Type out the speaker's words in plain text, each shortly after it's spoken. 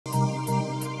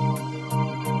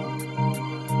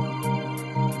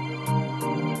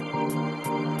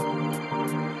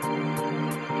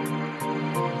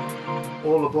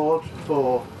all aboard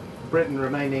for Britain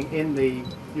remaining in the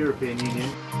European Union.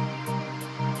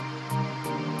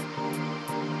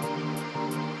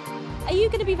 Are you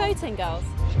going to be voting, girls?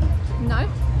 No.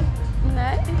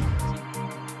 No.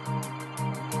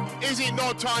 Is it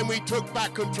not time we took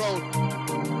back control?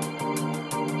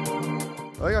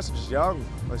 I think I'm just young,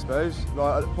 I suppose.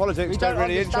 Like, politics don't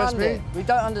really interest me. We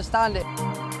don't understand it.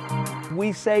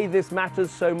 We say this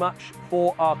matters so much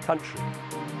for our country.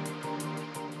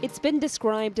 It's been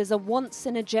described as a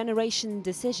once-in-a-generation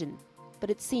decision, but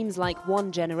it seems like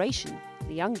one generation,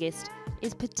 the youngest,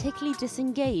 is particularly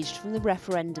disengaged from the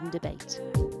referendum debate.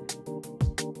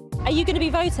 Are you going to be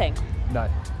voting? No.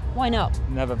 Why not?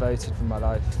 Never voted in my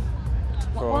life.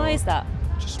 Why is that?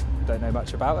 Just don't know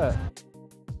much about it.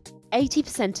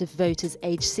 80% of voters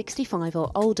aged 65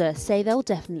 or older say they'll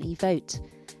definitely vote.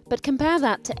 But compare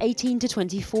that to 18 to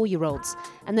 24-year-olds,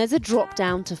 and there's a drop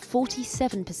down to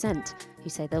 47% who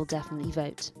say they'll definitely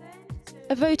vote.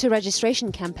 A voter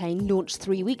registration campaign launched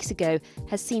 3 weeks ago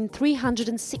has seen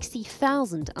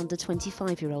 360,000 under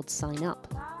 25-year-olds sign up.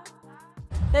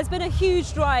 There's been a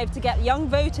huge drive to get young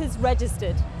voters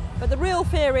registered, but the real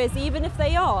fear is even if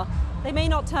they are, they may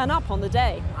not turn up on the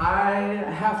day. I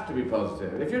have to be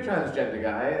positive. If you're a transgender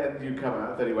guy and you come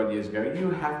out 31 years ago,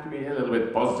 you have to be a little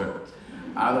bit positive.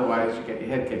 Otherwise, you get your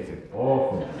head kicked in.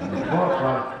 Awful.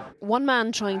 One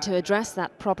man trying to address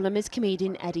that problem is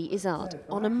comedian Eddie Izzard.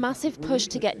 On a massive push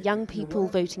to get young people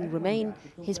voting Remain,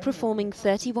 he's performing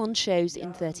 31 shows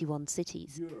in 31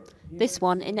 cities. This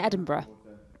one in Edinburgh.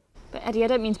 But Eddie, I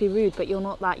don't mean to be rude, but you're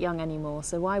not that young anymore,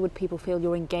 so why would people feel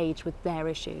you're engaged with their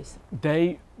issues?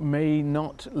 They may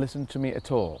not listen to me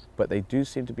at all, but they do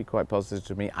seem to be quite positive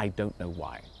to me. I don't know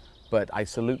why, but I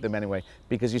salute them anyway,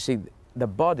 because you see, the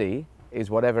body is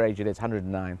whatever age it is,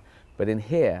 109, but in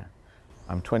here,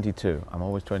 I'm 22. I'm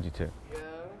always 22.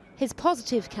 His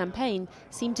positive campaign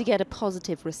seemed to get a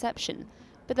positive reception,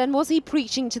 but then was he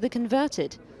preaching to the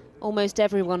converted? Almost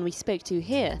everyone we spoke to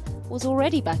here was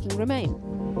already backing Remain.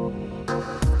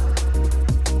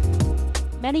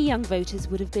 Many young voters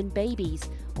would have been babies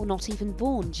or not even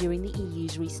born during the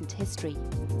EU's recent history.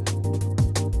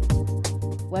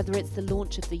 Whether it's the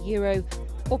launch of the euro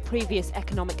or previous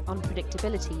economic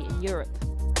unpredictability in Europe.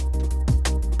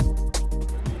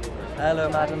 Hello,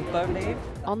 madam, vote Leave.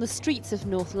 On the streets of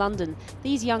North London,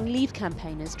 these young Leave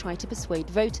campaigners try to persuade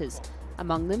voters,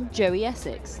 among them Joey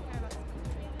Essex.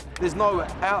 There's no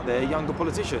out there younger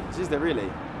politicians, is there really?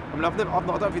 I mean, I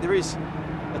don't think there is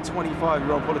a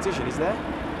 25-year-old politician, is there?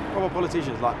 Proper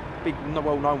politicians, like big,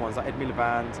 well-known ones, like Ed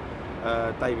Miliband,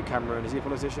 David Cameron, is he a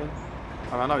politician?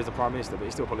 I mean, I know he's the Prime Minister, but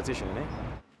he's still a politician, isn't he?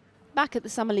 Back at the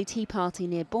Summerley Tea Party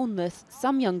near Bournemouth,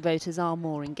 some young voters are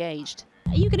more engaged.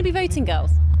 Are you going to be voting,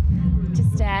 girls? To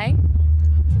stay.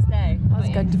 To stay? I was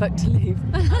going to vote to leave.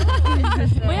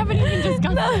 We haven't even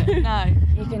discussed it. No.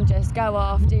 You can just go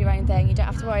off, do your own thing. You don't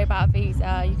have to worry about a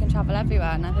visa. You can travel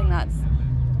everywhere, and I think that's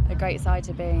a great side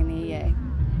to being in the EU.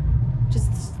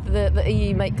 Just the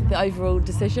EU make the overall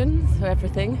decisions for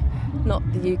everything, not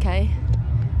the UK.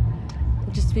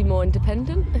 Just to be more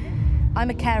independent. I'm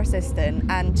a care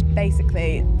assistant, and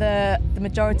basically the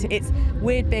majority, it's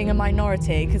weird being a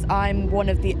minority because I'm one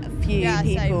of the few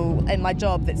people in my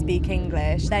job that speak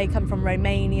English. They come from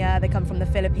Romania, they come from the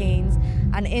Philippines,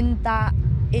 and in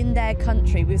their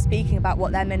country we were speaking about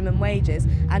what their minimum wage is,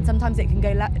 and sometimes it can go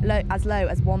as low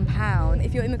as £1.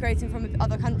 If you're immigrating from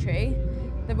another country,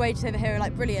 the wages over here are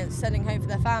like brilliant, sending home for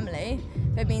their family.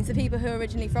 It means the people who are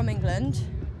originally from England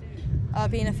are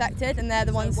being affected, and they're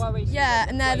the ones, losing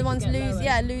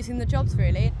the jobs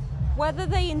really. Whether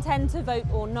they intend to vote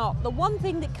or not, the one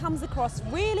thing that comes across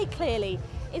really clearly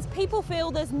is people feel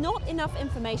there's not enough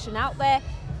information out there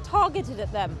targeted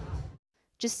at them.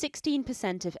 Just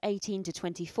 16% of 18 to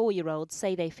 24-year-olds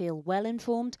say they feel well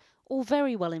informed or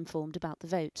very well informed about the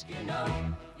vote. You know,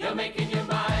 you're making your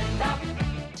mind up.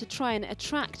 To try and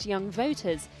attract young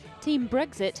voters, Team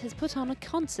Brexit has put on a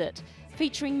concert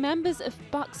featuring members of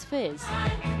Bucks Fizz.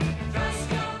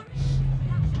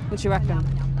 What do you reckon?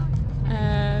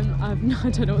 I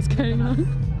don't know what's going on.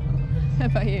 How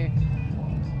about you?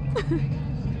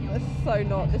 That's so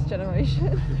not this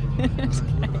generation.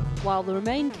 While the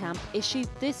Remain camp issued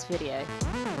this video.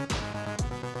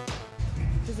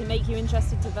 Does it make you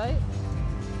interested to vote?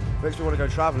 Makes me want to go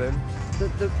travelling.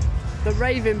 The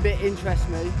raving bit interests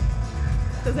me.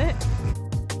 Does it?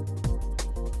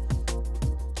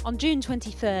 On June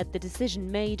 23rd, the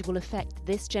decision made will affect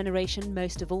this generation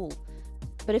most of all.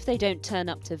 But if they don't turn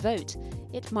up to vote,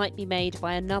 it might be made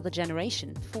by another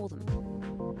generation for them.